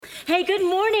Hey, good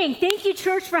morning. Thank you,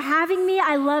 church, for having me.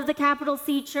 I love the capital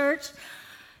C Church.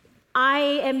 I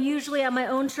am usually at my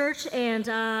own church, and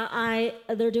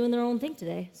they're doing their own thing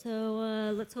today.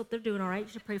 So let's hope they're doing all right. You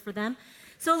should pray for them.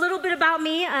 So a little bit about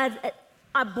me.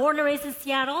 I'm born and raised in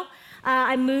Seattle.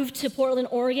 I moved to Portland,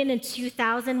 Oregon in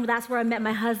 2000. That's where I met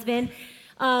my husband.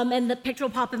 And the picture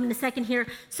will pop up in a second here.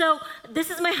 So this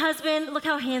is my husband. Look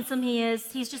how handsome he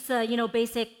is. He's just a,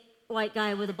 basic white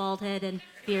guy with a bald head and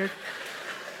beard.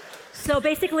 So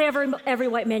basically every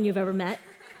white man you've ever met,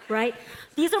 right?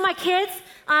 These are my kids.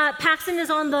 Paxton is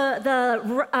on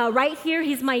the right here.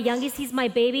 He's my youngest. He's my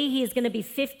baby. He's going to be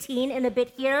 15 in a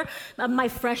bit here. My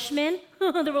freshman.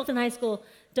 They're both in high school.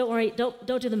 Don't worry. Don't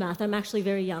do the math. I'm actually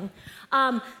very young.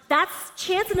 That's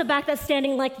Chance in the back that's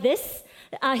standing like this.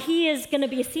 He is going to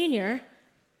be a senior.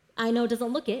 I know it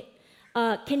doesn't look it.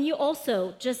 Can you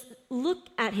also just look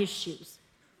at his shoes?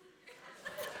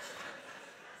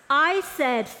 I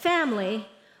said, family,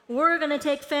 we're going to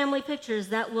take family pictures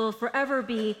that will forever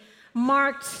be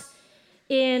marked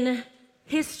in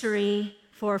history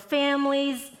for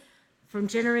families from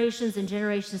generations and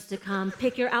generations to come.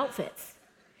 Pick your outfits.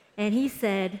 And he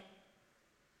said,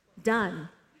 done.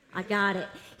 I got it.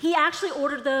 He actually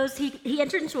ordered those. He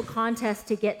entered into a contest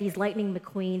to get these Lightning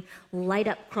McQueen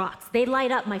light-up Crocs. They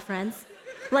light up, my friends,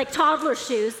 like toddler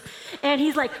shoes. And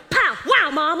he's like, pow, wow,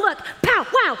 Mom, look, pow,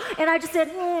 wow. And I just said,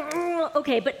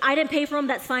 okay, but I didn't pay for them,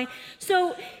 that's fine.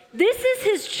 So this is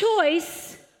his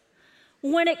choice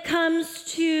when it comes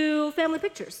to family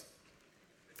pictures.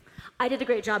 I did a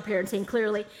great job parenting,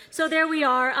 clearly. So there we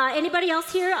are. Anybody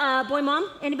else here? Boy, mom?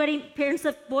 Anybody parents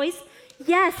of boys?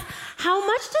 Yes. How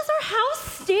much does our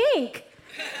house stink?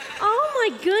 Oh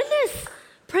my goodness.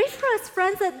 Pray for us,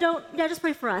 friends just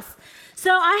pray for us.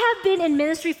 So I have been in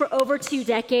ministry for over 2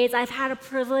 decades. I've had a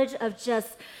privilege of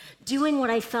just doing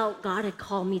what I felt God had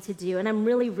called me to do, and I'm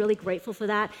really, really grateful for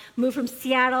that. Moved from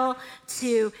Seattle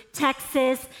to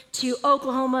Texas to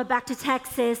Oklahoma, back to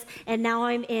Texas, and now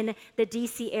I'm in the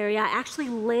D.C. area. I actually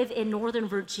live in Northern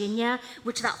Virginia,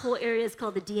 which that whole area is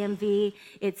called the DMV.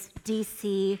 It's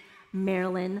D.C.,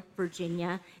 Maryland,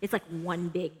 Virginia. It's like one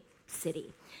big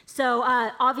city. So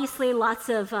obviously lots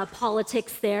of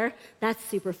politics there. That's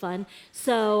super fun.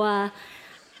 So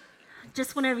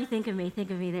just whenever you think of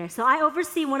me there. So I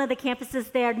oversee one of the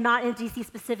campuses there, not in DC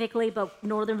specifically, but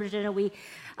Northern Virginia.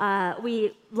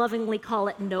 We lovingly call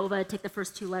it NOVA, take the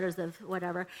first 2 letters of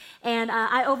whatever. And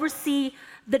I oversee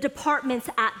the departments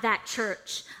at that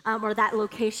church or that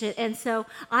location. And so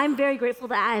I'm very grateful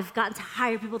that I've gotten to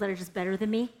hire people that are just better than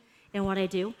me in what I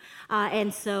do.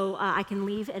 And so I can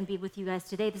leave and be with you guys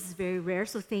today. This is very rare,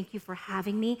 so thank you for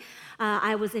having me.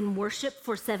 I was in worship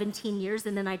for 17 years,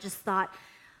 and then I just thought,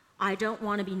 I don't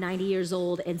want to be 90 years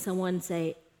old and someone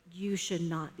say, you should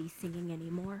not be singing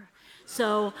anymore.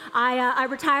 So I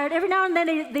retired. Every now and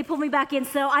then they pull me back in.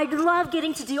 So I love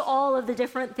getting to do all of the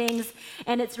different things,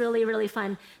 and it's really, really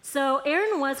fun. So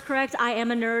Aaron was correct. I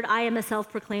am a nerd. I am a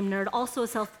self-proclaimed nerd, also a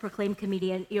self-proclaimed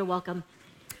comedian. You're welcome.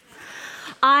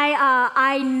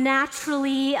 I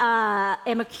naturally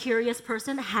am a curious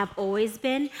person, have always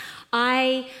been.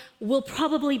 I will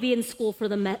probably be in school for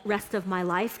the rest of my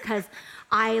life because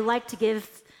I like to give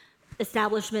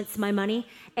establishments my money,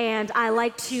 and I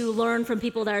like to learn from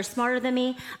people that are smarter than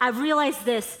me. I've realized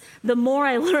this, the more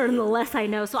I learn, the less I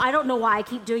know. So I don't know why I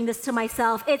keep doing this to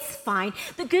myself. It's fine.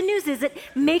 The good news is it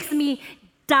makes me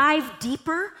dive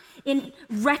deeper in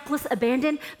reckless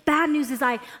abandon. Bad news is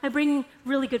I bring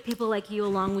really good people like you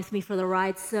along with me for the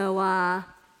ride. So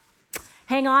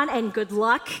hang on and good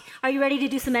luck. Are you ready to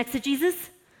do some exegesis? Yes.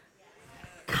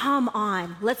 Come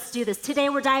on, let's do this. Today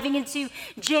we're diving into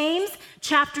James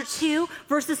chapter 2,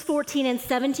 verses 14 and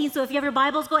 17. So if you have your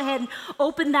Bibles, go ahead and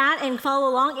open that and follow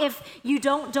along. If you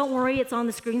don't worry, it's on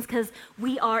the screens because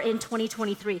we are in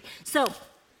 2023. So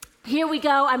here we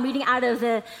go. I'm reading out of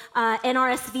the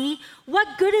NRSV. What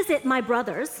good is it, my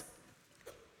brothers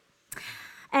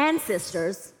and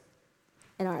sisters?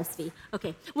 NRSV.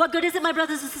 Okay. What good is it, my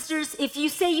brothers and sisters, if you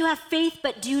say you have faith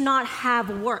but do not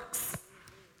have works?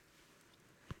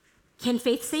 Can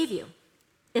faith save you?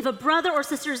 If a brother or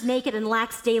sister is naked and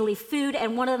lacks daily food,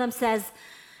 and one of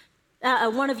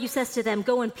you says to them,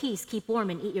 go in peace, keep warm,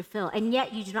 and eat your fill, and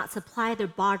yet you do not supply their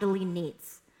bodily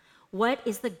needs, what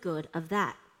is the good of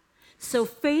that? So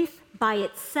faith by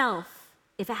itself,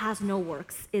 if it has no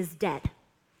works, is dead.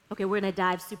 Okay, we're going to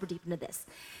dive super deep into this.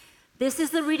 This is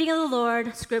the reading of the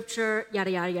Lord, scripture, yada,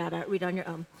 yada, yada. Read on your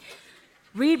own.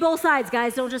 Read both sides,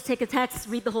 guys. Don't just take a text.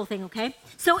 Read the whole thing, okay?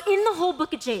 So in the whole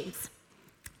book of James,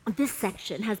 this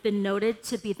section has been noted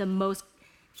to be the most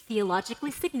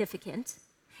theologically significant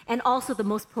and also the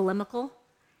most polemical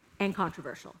and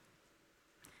controversial.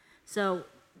 So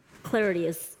clarity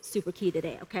is super key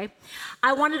today, okay?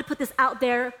 I wanted to put this out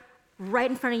there right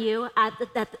in front of you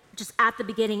just at the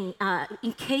beginning,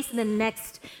 in case in the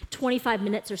next 25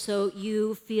 minutes or so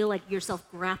you feel like yourself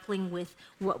grappling with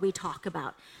what we talk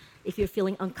about. If you're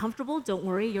feeling uncomfortable, don't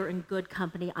worry, you're in good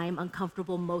company. I am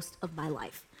uncomfortable most of my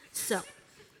life. So,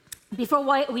 before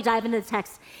we dive into the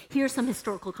text, here's some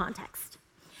historical context.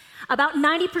 About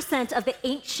 90% of the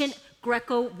ancient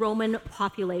Greco-Roman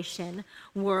population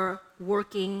were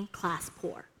working class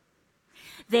poor.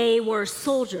 They were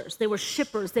soldiers, they were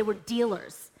shippers, they were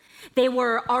dealers, they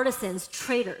were artisans,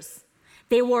 traders,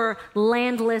 they were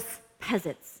landless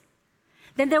peasants.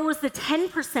 Then there was the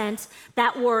 10%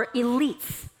 that were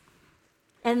elites.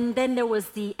 And then there was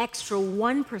the extra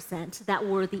 1% that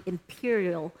were the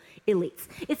imperial elites.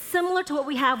 It's similar to what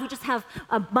we have, we just have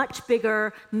a much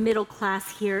bigger middle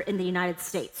class here in the United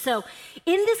States. So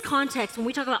in this context, when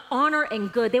we talk about honor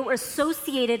and good, they were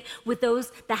associated with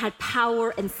those that had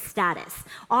power and status.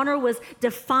 Honor was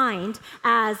defined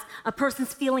as a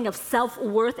person's feeling of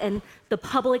self-worth and the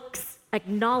public's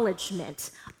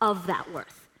acknowledgement of that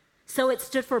worth. So it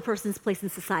stood for a person's place in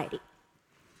society.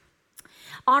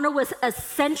 Honor was a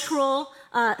central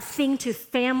thing to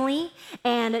family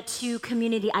and to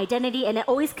community identity, and it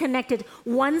always connected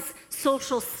one's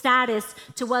social status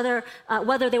to whether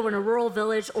they were in a rural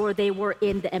village or they were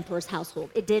in the emperor's household.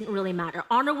 It didn't really matter.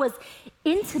 Honor was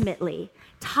intimately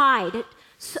tied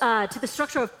to the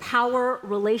structure of power,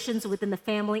 relations within the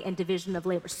family, and division of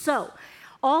labor. So,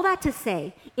 all that to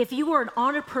say, if you were an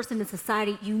honored person in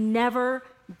society, you never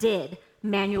did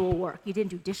manual work. You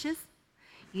didn't do dishes.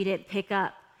 You didn't pick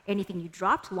up anything you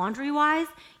dropped laundry-wise.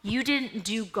 You didn't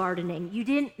do gardening. You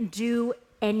didn't do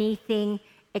anything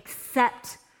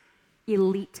except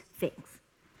elite things.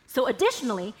 So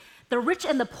additionally, the rich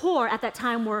and the poor at that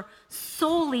time were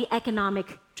solely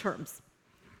economic terms.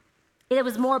 It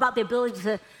was more about the ability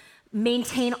to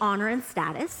maintain honor and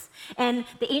status. And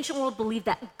the ancient world believed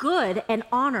that good and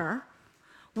honor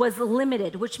was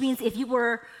limited, which means if you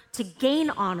were to gain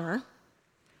honor,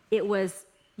 it was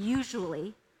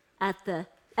usually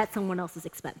at someone else's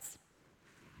expense.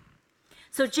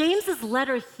 So James's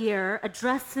letter here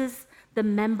addresses the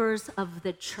members of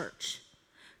the church,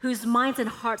 whose minds and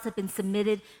hearts have been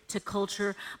submitted to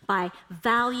culture by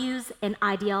values and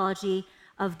ideology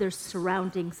of their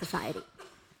surrounding society.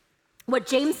 What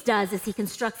James does is he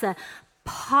constructs a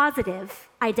positive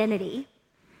identity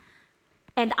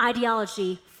and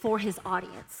ideology for his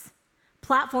audience,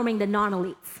 platforming the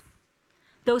non-elites,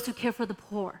 those who care for the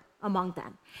poor among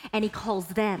them, and he calls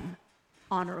them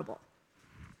honorable.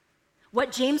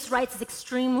 What James writes is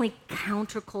extremely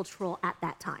countercultural at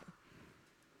that time,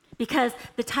 because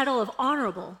the title of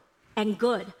honorable and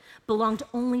good belonged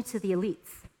only to the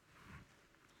elites,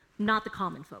 not the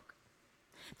common folk.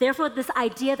 Therefore, this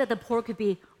idea that the poor could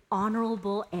be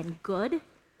honorable and good,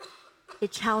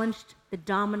 it challenged the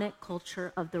dominant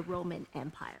culture of the Roman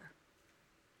Empire.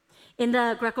 In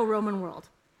the Greco-Roman world,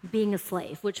 being a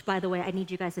slave, which, by the way, I need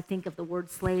you guys to think of the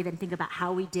word slave and think about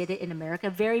how we did it in America.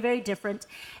 Very, very different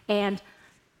and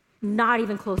not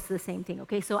even close to the same thing,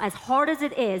 okay? So as hard as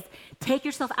it is, take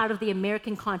yourself out of the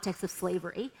American context of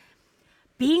slavery.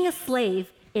 Being a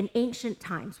slave in ancient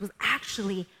times was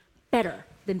actually better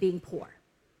than being poor.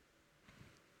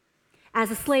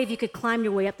 As a slave, you could climb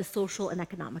your way up the social and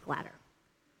economic ladder.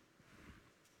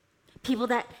 People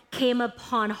that came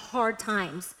upon hard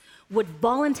times would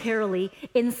voluntarily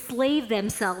enslave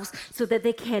themselves so that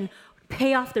they can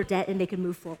pay off their debt and they can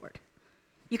move forward.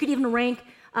 You could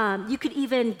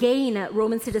even gain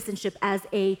Roman citizenship as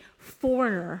a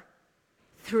foreigner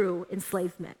through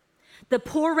enslavement. The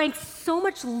poor ranked so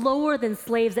much lower than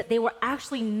slaves that they were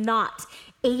actually not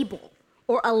able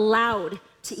or allowed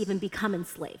to even become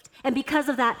enslaved. And because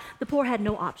of that, the poor had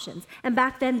no options. And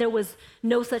back then, there was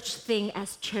no such thing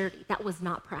as charity. That was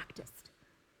not practiced.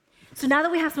 So now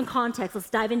that we have some context, let's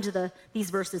dive into these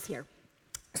verses here.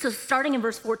 So starting in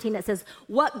verse 14, it says,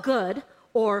 "What good,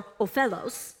 or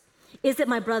ophelos, is it,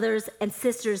 my brothers and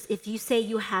sisters, if you say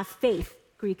you have faith,"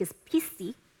 Greek is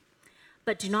pisti,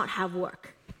 "but do not have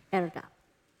work," erga?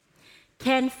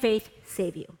 Can faith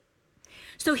save you?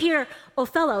 So here,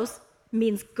 ophelos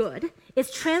means good.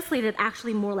 It's translated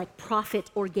actually more like profit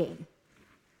or gain.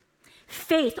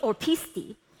 Faith, or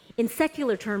pisti, in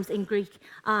secular terms in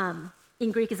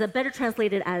Greek is better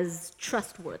translated as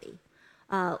trustworthy,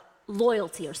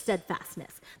 loyalty, or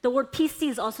steadfastness. The word pisti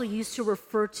is also used to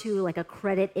refer to like a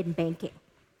credit in banking.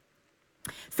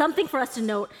 Something for us to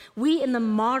note, we in the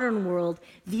modern world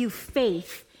view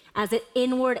faith as an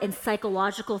inward and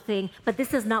psychological thing, but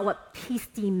this is not what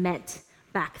pisti meant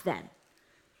back then.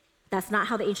 That's not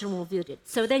how the ancient world viewed it.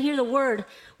 So then here the word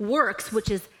works, which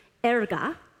is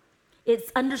erga.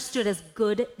 It's understood as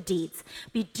good deeds.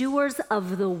 Be doers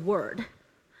of the word,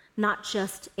 not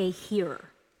just a hearer.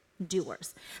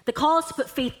 Doers. The call is to put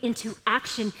faith into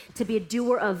action, to be a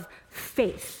doer of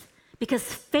faith, because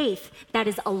faith that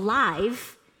is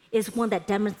alive is one that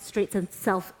demonstrates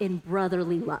itself in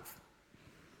brotherly love.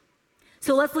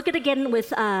 So let's look at it again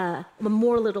with a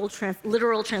more literal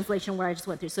translation where I just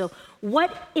went through. So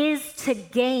what is to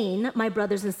gain, my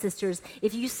brothers and sisters,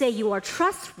 if you say you are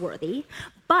trustworthy,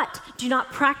 but do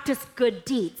not practice good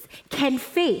deeds? Can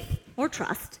faith or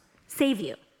trust save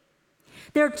you?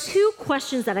 There are two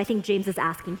questions that I think James is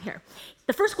asking here.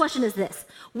 The first question is this: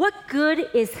 what good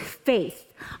is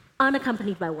faith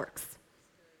unaccompanied by works?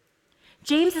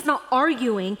 James is not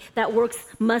arguing that works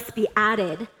must be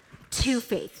added to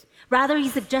faith. Rather,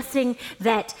 he's suggesting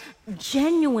that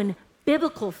genuine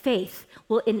biblical faith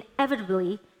will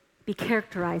inevitably be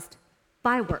characterized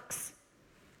by works.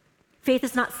 Faith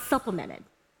is not supplemented,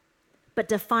 but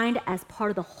defined as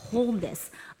part of the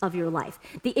wholeness of your life.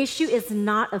 The issue is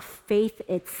not of faith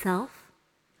itself,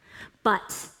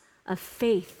 but of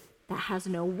faith that has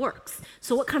no works.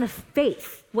 So what kind of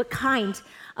faith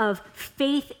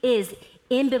is,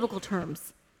 in biblical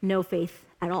terms, no faith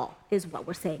at all, is what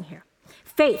we're saying here.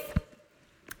 Faith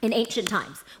in ancient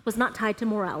times was not tied to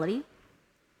morality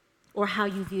or how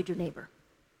you viewed your neighbor.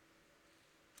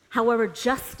 However,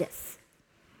 justice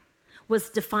was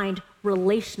defined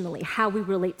relationally, how we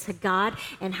relate to God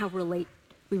and how we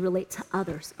relate to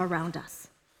others around us.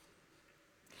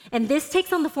 And this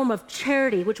takes on the form of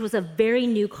charity, which was a very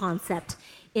new concept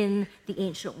in the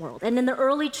ancient world. And in the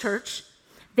early church,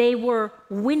 they were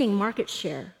winning market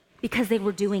share because they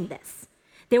were doing this.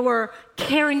 They were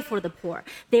caring for the poor.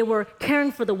 They were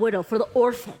caring for the widow, for the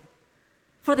orphan,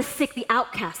 for the sick, the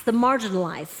outcast, the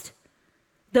marginalized,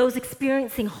 those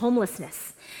experiencing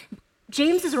homelessness.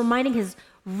 James is reminding his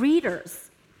readers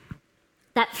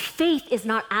that faith is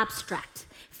not abstract.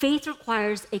 Faith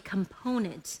requires a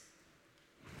component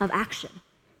of action.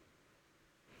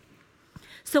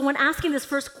 So when asking this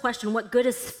first question, what good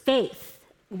is faith?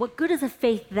 What good is a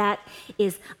faith that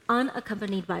is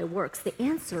unaccompanied by works? The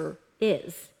answer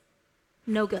is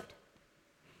no good.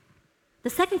 The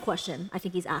second question I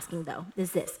think he's asking, though,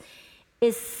 is this: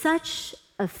 is such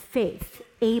a faith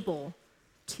able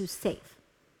to save?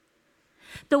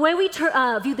 The way we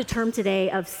view the term today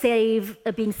of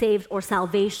being saved or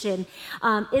salvation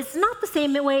is not the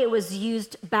same way it was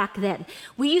used back then.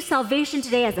 We use salvation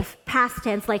today as a past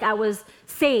tense, like I was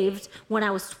saved when I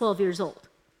was 12 years old.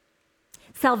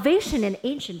 Salvation in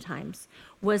ancient times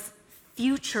was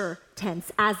future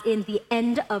tense, as in the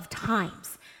end of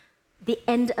times, the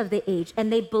end of the age,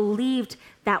 and they believed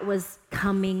that was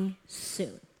coming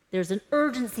soon. There's an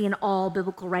urgency in all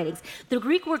biblical writings. The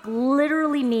Greek word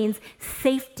literally means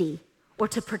safety or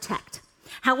to protect.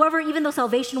 However, even though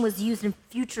salvation was used in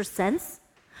future sense,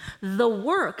 the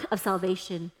work of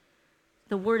salvation,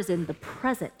 the word is in the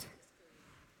present,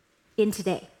 in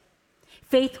today.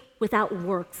 Faith without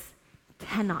works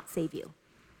cannot save you.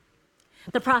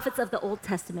 The prophets of the Old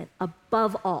Testament,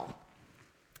 above all,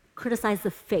 criticized the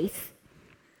faith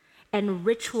and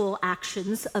ritual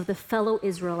actions of the fellow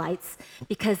Israelites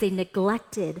because they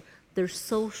neglected their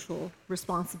social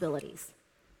responsibilities.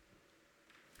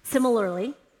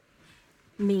 Similarly,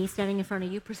 me standing in front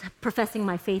of you, professing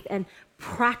my faith and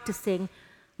practicing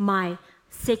my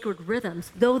sacred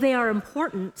rhythms, though they are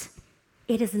important,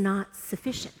 it is not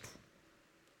sufficient.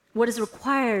 What is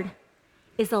required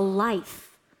is a life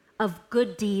of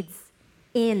good deeds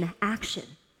in action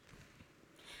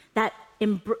that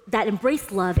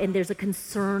embrace love, and there's a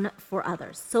concern for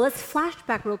others. So let's flash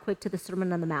back real quick to the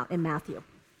Sermon on the Mount in Matthew.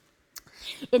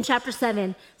 In chapter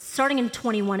 7, starting in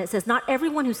 21, it says, "Not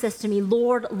everyone who says to me,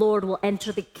 'Lord, Lord,' will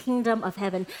enter the kingdom of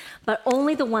heaven, but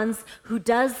only the ones who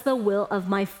does the will of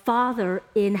my Father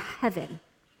in heaven."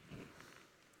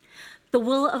 The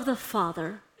will of the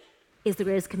Father is the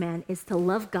greatest command, is to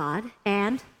love God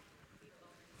and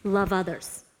love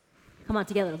others. Come on,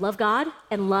 together. Love God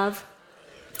and love.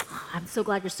 Oh, I'm so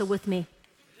glad you're still with me.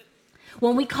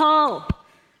 When we call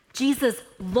Jesus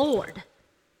Lord,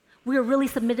 we are really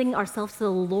submitting ourselves to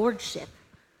the lordship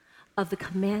of the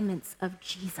commandments of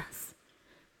Jesus,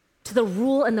 to the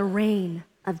rule and the reign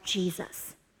of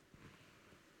Jesus.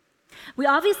 We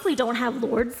obviously don't have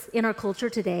lords in our culture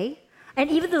today. And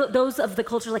even those of the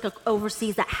culture like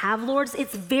overseas that have lords,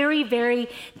 it's very, very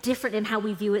different in how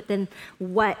we view it than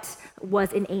what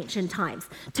was in ancient times.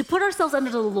 To put ourselves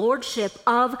under the lordship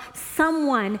of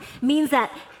someone means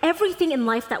that everything in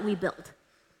life that we build,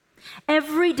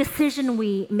 Every decision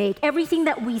we make, everything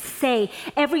that we say,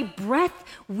 every breath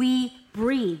we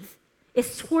breathe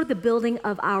is toward the building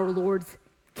of our Lord's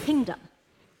kingdom.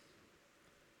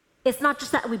 It's not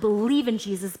just that we believe in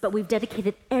Jesus, but we've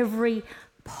dedicated every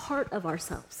part of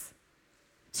ourselves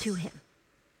to him.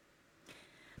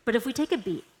 But if we take a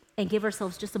beat and give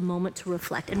ourselves just a moment to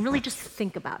reflect and really just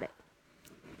think about it,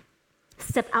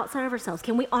 step outside of ourselves,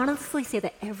 can we honestly say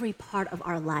that every part of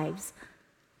our lives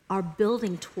are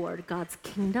building toward God's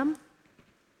kingdom?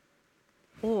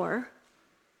 Or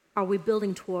are we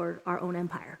building toward our own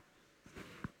empire?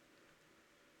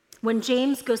 When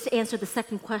James goes to answer the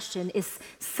second question, is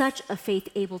such a faith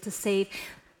able to save?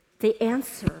 The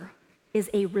answer is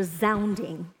a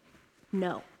resounding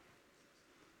no.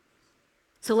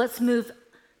 So let's move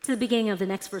to the beginning of the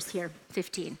next verse here,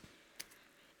 15.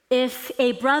 If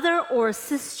a brother or a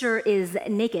sister is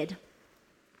naked,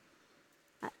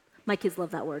 my kids love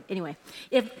that word. Anyway,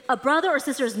 if a brother or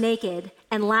sister is naked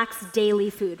and lacks daily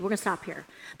food, we're going to stop here.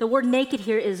 The word naked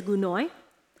here is gunoi,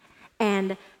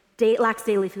 and lacks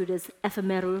daily food is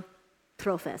ephemeru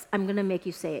trophes. I'm going to make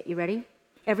you say it. You ready?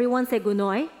 Everyone say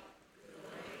gunoi.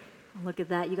 Look at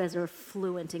that. You guys are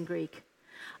fluent in Greek.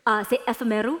 Say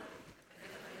ephemeru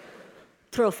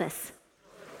trophes.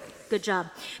 Good job.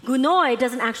 Gunoi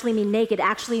doesn't actually mean naked. It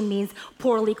actually means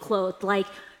poorly clothed, like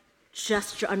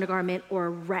just your undergarment or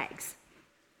rags.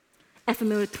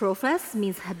 Ephemeru trophes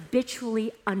means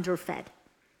habitually underfed.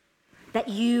 That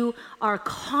you are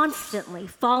constantly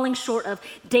falling short of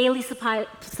daily supply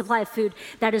of food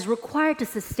that is required to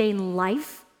sustain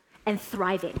life and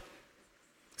thriving.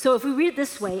 So if we read it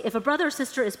this way, if a brother or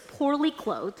sister is poorly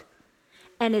clothed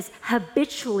and is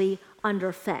habitually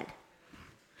underfed.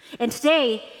 And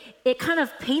today, it kind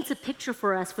of paints a picture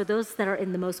for us for those that are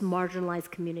in the most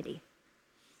marginalized community.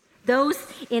 Those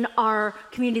in our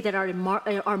community that are in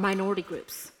our minority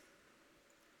groups.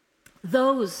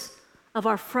 Those of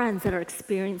our friends that are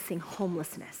experiencing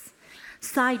homelessness.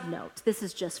 Side note, this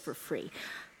is just for free.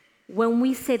 When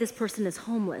we say this person is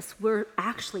homeless, we're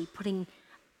actually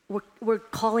we're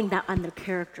calling that on their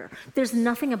character. There's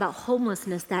nothing about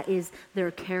homelessness that is their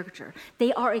character.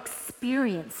 They are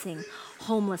experiencing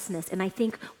homelessness. And I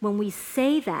think when we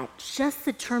say that, just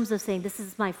the terms of saying, this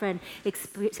is my friend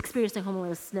experiencing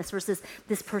homelessness versus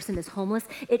this person is homeless,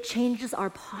 it changes our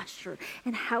posture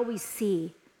and how we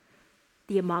see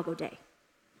the Imago Dei.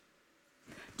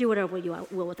 Do whatever you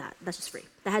will with that. That's just free.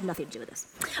 That had nothing to do with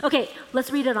this. Okay,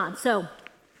 let's read it on. So,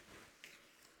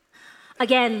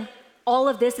 again, all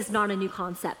of this is not a new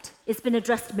concept. It's been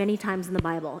addressed many times in the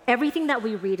Bible. Everything that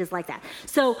we read is like that.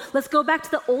 So let's go back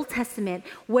to the Old Testament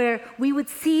where we would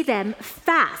see them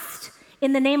fast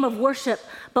in the name of worship,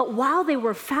 but while they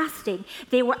were fasting,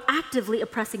 they were actively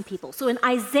oppressing people. So in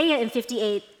Isaiah in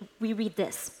 58, we read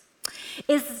this.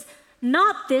 Is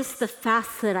not this the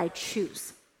fast that I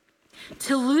choose?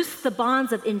 To loose the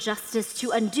bonds of injustice,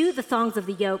 to undo the thongs of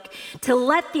the yoke, to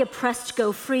let the oppressed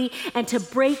go free, and to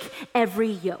break every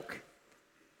yoke.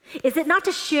 Is it not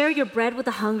to share your bread with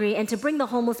the hungry and to bring the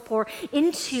homeless poor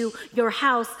into your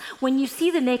house when you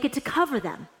see the naked to cover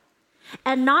them,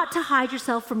 and not to hide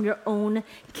yourself from your own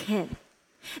kin?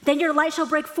 Then your light shall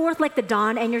break forth like the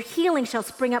dawn, and your healing shall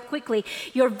spring up quickly.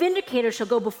 Your vindicator shall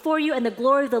go before you, and the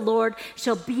glory of the Lord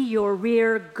shall be your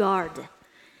rear guard.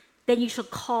 Then you shall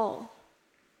call,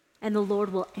 and the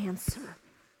Lord will answer.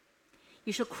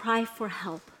 You shall cry for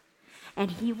help, and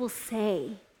he will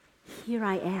say, here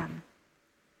I am.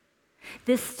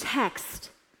 This text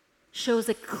shows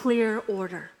a clear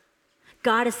order.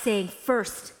 God is saying,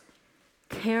 first,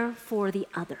 care for the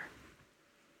other.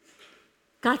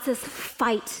 God says,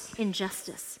 fight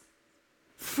injustice,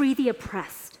 free the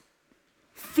oppressed,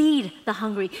 feed the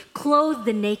hungry, clothe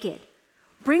the naked,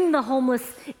 bring the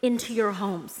homeless into your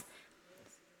homes.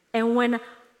 And when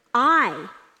I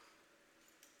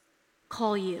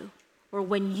call you, or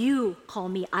when you call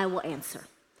me, I will answer.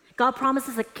 God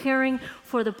promises that caring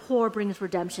for the poor brings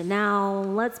redemption. Now,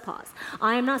 let's pause.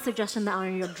 I am not suggesting that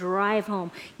on your drive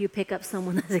home, you pick up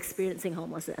someone that's experiencing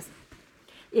homelessness.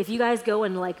 If you guys go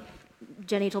and, like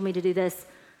Jenni told me to do this,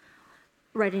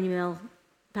 write an email,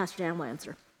 Pastor Dan will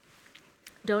answer.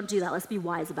 Don't do that. Let's be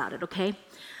wise about it, okay?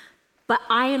 But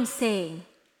I am saying,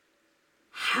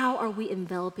 how are we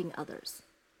enveloping others,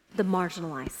 the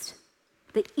marginalized,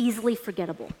 the easily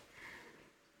forgettable,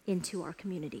 into our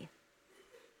community?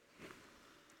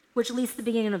 Which leads to the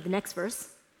beginning of the next verse.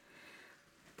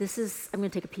 I'm going to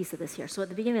take a piece of this here. So at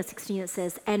the beginning of 16, it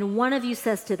says, and one of you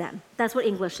says to them, that's what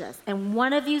English says, and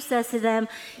one of you says to them,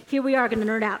 here we are going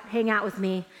to nerd out, hang out with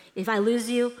me. If I lose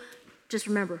you, Just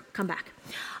remember, come back.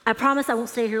 I promise I won't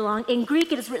stay here long. In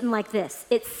Greek, it is written like this.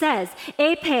 It says,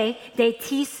 epe de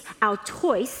tis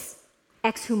autois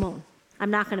ex humon.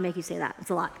 I'm not going to make you say that. It's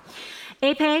a lot.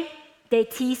 Epe de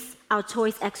tis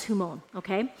autois ex humon,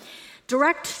 okay?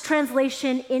 Direct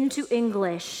translation into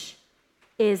English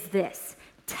is this.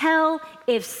 Tell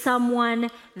if someone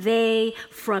they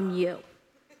from you.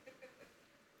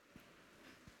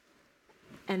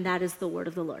 And that is the word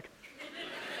of the Lord.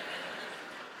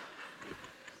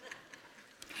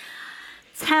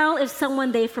 Tell if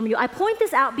someone they from you. I point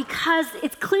this out because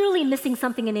it's clearly missing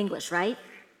something in English, right?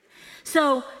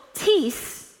 So,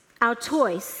 tis,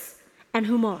 autois, and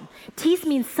humon. Tis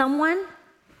means someone,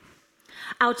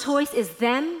 autois is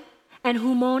them, and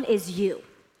humon is you.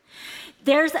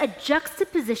 There's a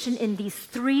juxtaposition in these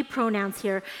three pronouns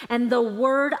here, and the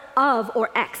word of or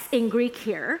ex in Greek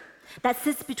here that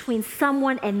sits between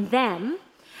someone and them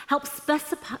helps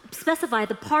specify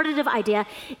the partitive idea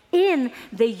in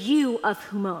the you of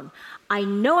humon. I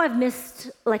know I've missed,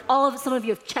 some of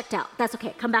you have checked out. That's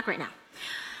okay, come back right now.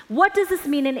 What does this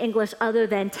mean in English other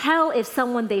than tell if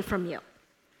someone they from you?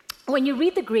 When you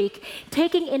read the Greek,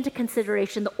 taking into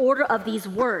consideration the order of these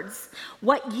words,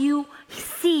 what you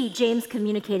see James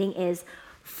communicating is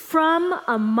from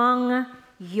among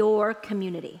your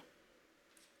community.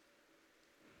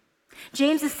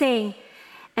 James is saying,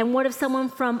 and what if someone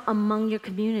from among your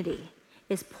community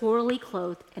is poorly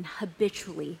clothed and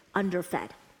habitually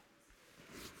underfed?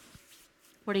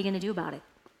 What are you going to do about it?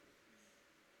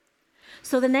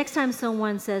 So the next time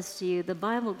someone says to you, the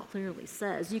Bible clearly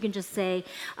says, you can just say,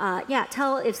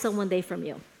 tell if someone they from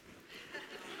you.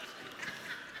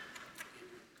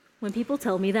 When people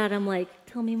tell me that, I'm like,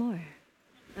 tell me more.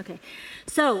 Okay,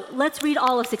 so let's read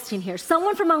all of 16 here.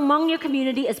 Someone from among your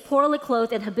community is poorly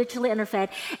clothed and habitually underfed,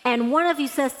 and one of you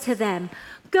says to them,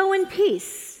 go in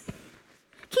peace,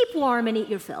 keep warm and eat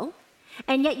your fill,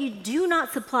 and yet you do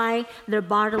not supply their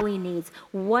bodily needs.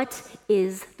 What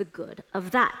is the good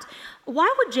of that? Why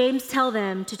would James tell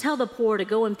them to tell the poor to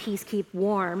go in peace, keep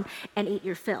warm, and eat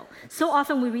your fill? So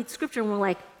often we read scripture and we're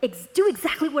like, do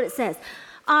exactly what it says.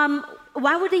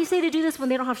 Why would they say to do this when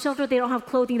they don't have shelter, they don't have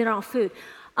clothing, they don't have food?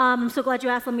 I'm so glad you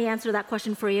asked. Let me answer that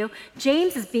question for you.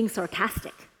 James is being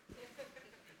sarcastic.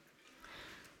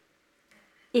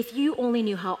 If you only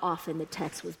knew how often the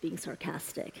text was being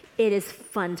sarcastic, it is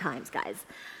fun times, guys.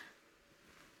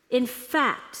 In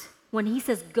fact, when he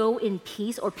says go in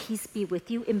peace or peace be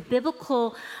with you, in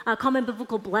biblical, common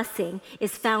biblical blessing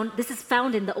this is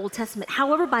found in the Old Testament.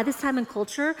 However, by this time in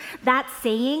culture, that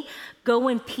saying, go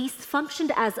in peace,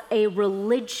 functioned as a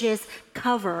religious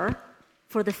cover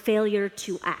for the failure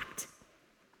to act.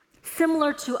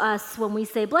 Similar to us when we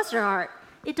say, bless your heart,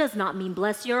 it does not mean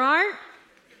bless your heart.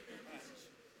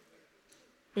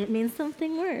 It means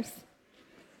something worse.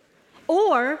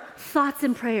 Or thoughts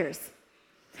and prayers.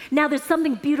 Now, there's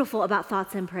something beautiful about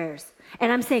thoughts and prayers. And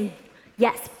I'm saying,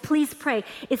 yes, please pray.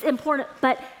 It's important.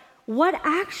 But what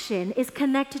action is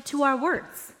connected to our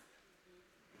words?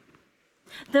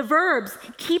 The verbs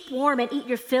keep warm and eat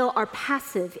your fill are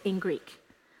passive in Greek,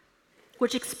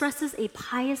 which expresses a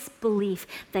pious belief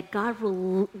that God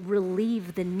will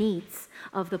relieve the needs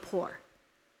of the poor.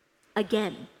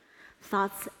 Again,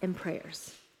 thoughts and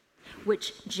prayers,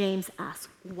 which James asks,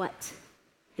 what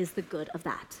is the good of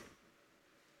that?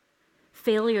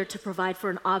 Failure to provide for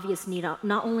an obvious need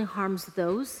not only harms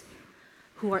those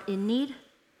who are in need,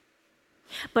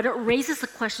 but it raises the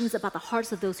questions about the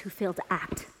hearts of those who fail to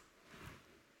act.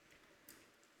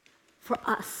 For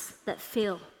us that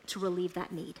fail to relieve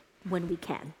that need when we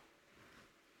can.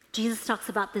 Jesus talks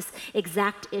about this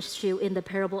exact issue in the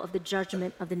parable of the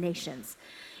judgment of the nations.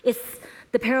 It's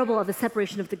the parable of the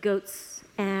separation of the goats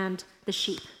and the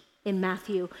sheep in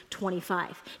Matthew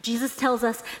 25. Jesus tells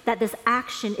us that this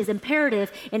action is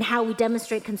imperative in how we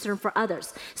demonstrate concern for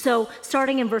others. So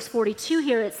starting in verse 42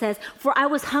 here, it says, for I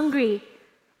was hungry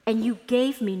and you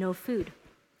gave me no food.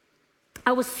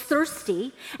 I was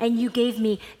thirsty, and you gave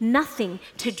me nothing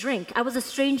to drink. I was a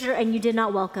stranger, and you did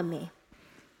not welcome me.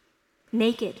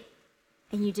 Naked,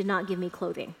 and you did not give me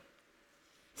clothing.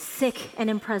 Sick and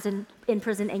in prison,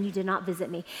 and you did not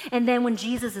visit me. And then when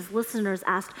Jesus' listeners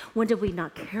asked, when did we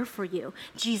not care for you?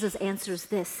 Jesus answers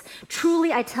this,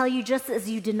 truly I tell you, just as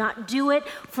you did not do it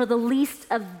for the least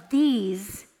of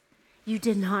these, you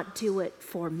did not do it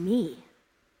for me.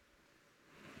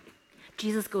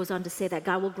 Jesus goes on to say that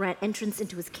God will grant entrance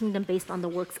into his kingdom based on the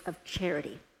works of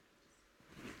charity.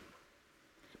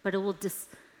 But will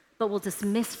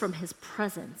dismiss from his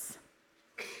presence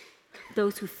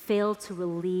those who fail to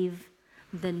relieve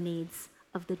the needs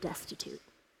of the destitute.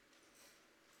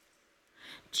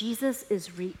 Jesus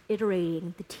is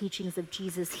reiterating the teachings of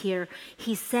Jesus here.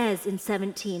 He says in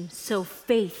 17, so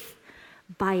faith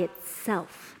by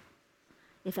itself,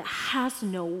 if it has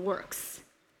no works,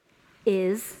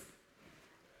 is,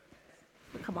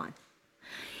 come on.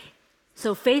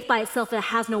 So faith by itself, if it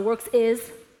has no works, is?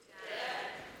 Dead.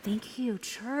 Thank you,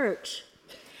 church.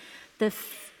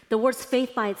 The words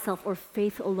faith by itself or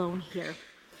faith alone here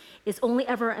is only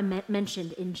ever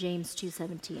mentioned in James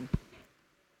 2:17.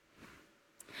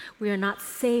 We are not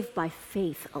saved by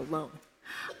faith alone.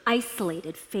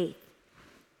 Isolated faith,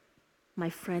 my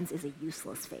friends, is a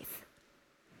useless faith.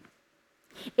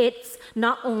 It's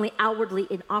not only outwardly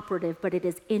inoperative, but it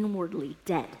is inwardly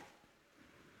dead.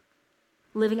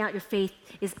 Living out your faith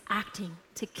is acting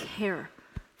to care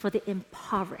for the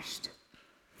impoverished,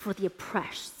 for the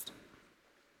oppressed,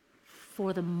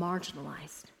 for the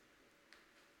marginalized,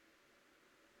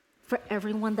 for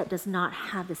everyone that does not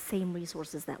have the same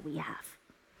resources that we have.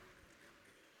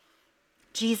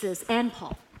 Jesus and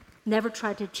Paul never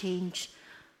tried to change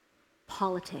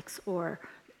politics or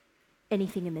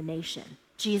anything in the nation.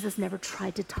 Jesus never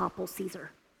tried to topple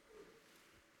Caesar.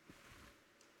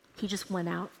 He just went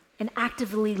out and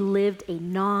actively lived a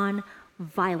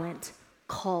non-violent,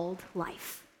 called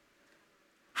life.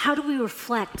 How do we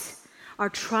reflect our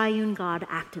triune God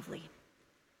actively?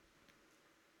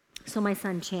 So my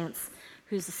son Chance,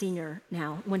 who's a senior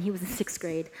now, when he was in 6th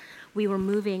grade, we were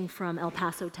moving from El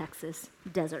Paso, Texas,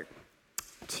 desert,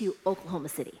 to Oklahoma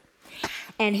City.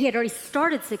 And he had already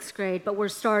started 6th grade, but we're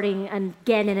starting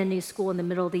again in a new school in the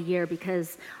middle of the year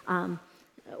because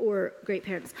we're great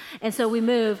parents. And so we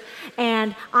move,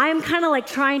 and I'm kind of like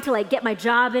trying to like get my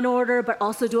job in order, but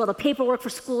also do all the paperwork for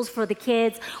schools for the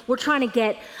kids. We're trying to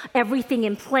get everything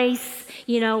in place.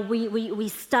 You know, we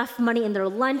stuff money in their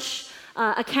lunch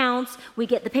accounts. We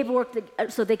get the paperwork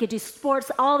so they could do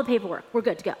sports, all the paperwork. We're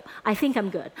good to go. I think I'm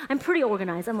good. I'm pretty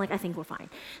organized. I'm like, I think we're fine.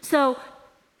 So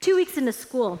 2 weeks into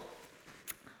school,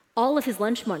 all of his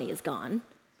lunch money is gone.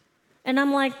 And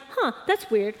I'm like, that's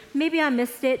weird. Maybe I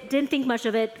missed it, didn't think much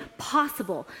of it,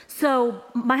 possible. So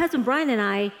my husband Brian and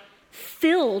I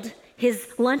filled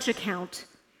his lunch account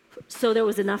so there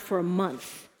was enough for a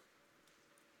month.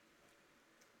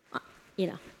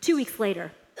 2 weeks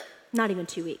later, not even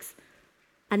 2 weeks,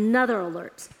 another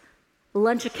alert,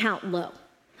 lunch account low.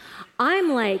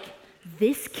 I'm like,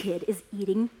 this kid is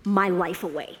eating my life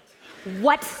away.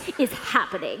 What is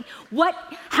happening?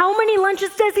 How many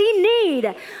lunches does he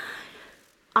need?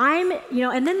 And then,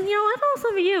 I don't know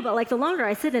some of you, but like the longer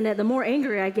I sit in it, the more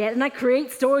angry I get, and I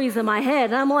create stories in my head,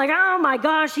 and I'm like, oh my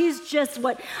gosh, he's just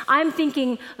what, I'm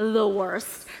thinking the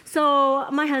worst. So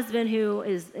my husband, who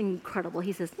is incredible,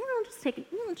 he says,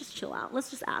 just chill out, let's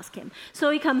just ask him. So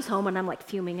he comes home, and I'm like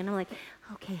fuming, and I'm like,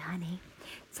 okay, honey,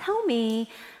 help me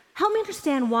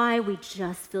understand why we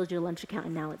just filled your lunch account,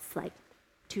 and now it's like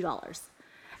 $2. And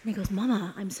he goes,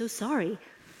 Mama, I'm so sorry.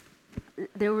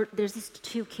 There's these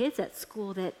 2 kids at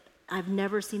school that I've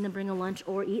never seen them bring a lunch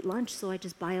or eat lunch, so I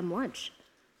just buy them lunch.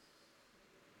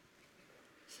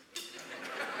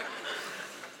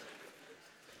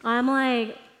 I'm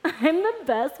like, I'm the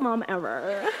best mom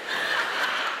ever.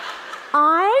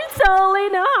 I totally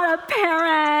know how to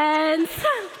parent.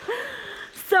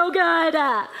 So good.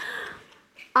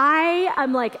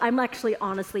 I'm actually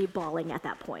honestly bawling at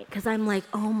that point because I'm like,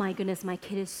 oh my goodness, my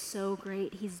kid is so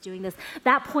great. He's doing this.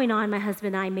 That point on, my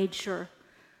husband and I made sure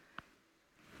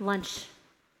lunch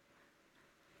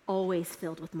always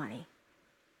filled with money.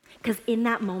 Because in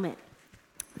that moment,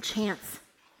 Chance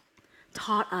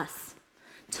taught us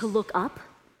to look up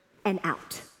and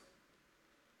out.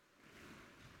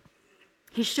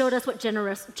 He showed us what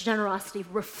generosity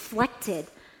reflected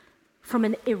from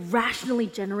an irrationally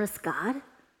generous God,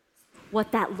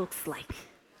 what that looks like.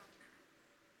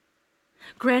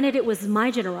 Granted, it was my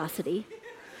generosity.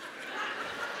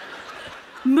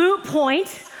 Moot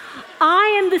point.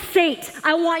 I am the saint.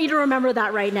 I want you to remember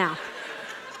that right now.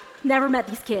 Never met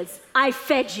these kids. I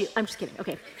fed you. I'm just kidding.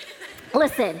 Okay.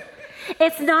 Listen,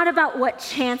 it's not about what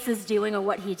Chance is doing or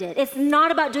what he did. It's not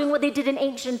about doing what they did in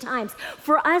ancient times.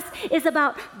 For us, it's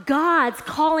about God's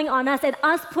calling on us and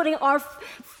us putting our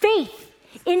faith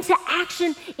into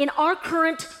action in our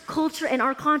current culture and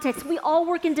our context. We all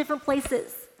work in different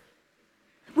places.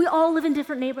 We all live in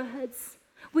different neighborhoods.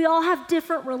 We all have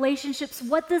different relationships.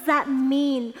 What does that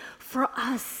mean for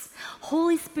us?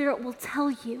 Holy Spirit will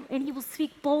tell you, and he will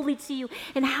speak boldly to you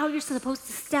and how you're supposed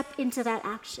to step into that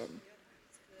action.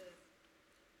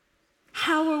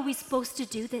 How are we supposed to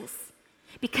do this?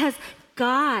 Because in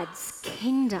God's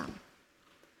kingdom,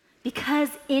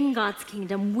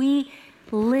 we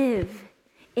live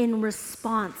in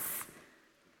response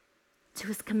to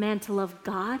his command to love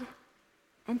God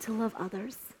and to love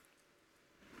others.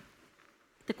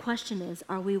 The question is,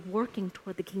 are we working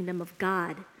toward the kingdom of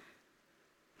God,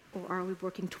 or are we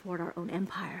working toward our own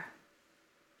empire?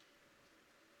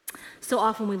 So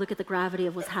often we look at the gravity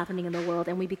of what's happening in the world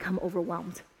and we become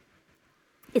overwhelmed.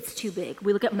 It's too big.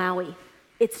 We look at Maui.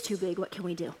 It's too big. What can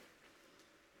we do?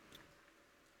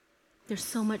 There's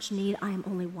so much need. I am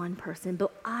only one person.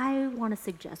 But I want to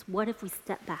suggest, what if we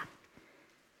step back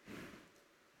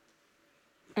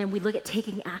and we look at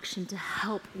taking action to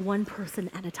help one person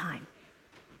at a time,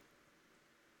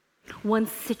 one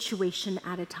situation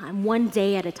at a time, one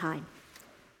day at a time?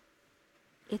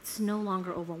 It's no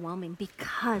longer overwhelming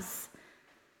because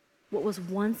what was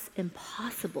once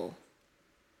impossible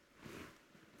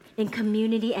in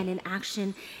community and in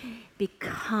action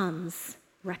becomes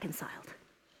reconciled.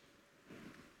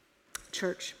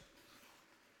 Church,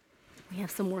 we have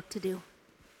some work to do.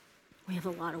 We have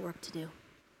a lot of work to do.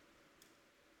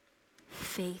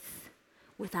 Faith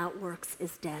without works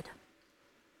is dead.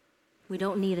 We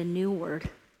don't need a new word.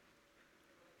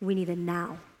 We need a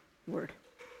now word.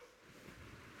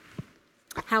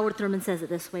 Howard Thurman says it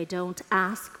this way: don't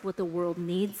ask what the world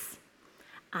needs.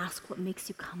 Ask what makes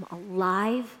you come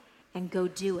alive and go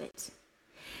do it.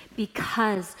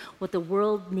 Because what the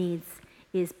world needs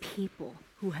is people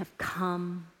who have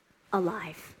come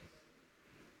alive.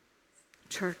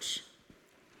 Church,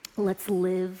 let's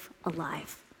live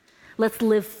alive. Let's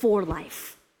live for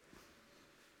life.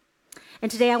 And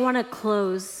today I want to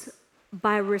close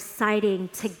by reciting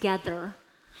together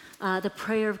the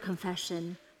prayer of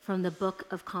confession from the Book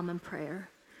of Common Prayer.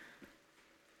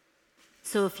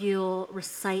 So if you'll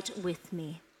recite with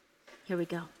me, here we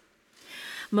go.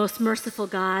 Most merciful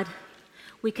God,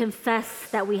 we confess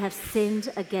that we have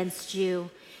sinned against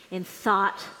you in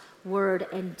thought, word,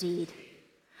 and deed,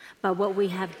 by what we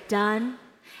have done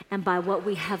and by what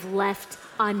we have left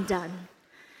undone.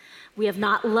 We have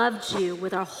not loved you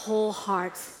with our whole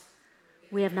hearts.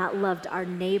 We have not loved our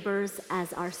neighbors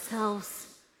as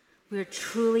ourselves. We are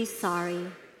truly sorry,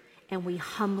 and we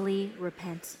humbly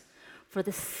repent. For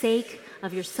the sake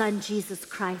of your Son, Jesus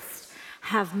Christ,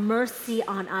 have mercy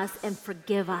on us and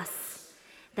forgive us,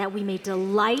 that we may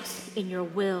delight in your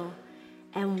will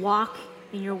and walk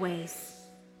in your ways,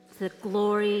 to the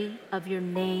glory of your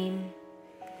name.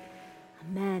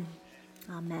 Amen.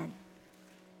 Amen.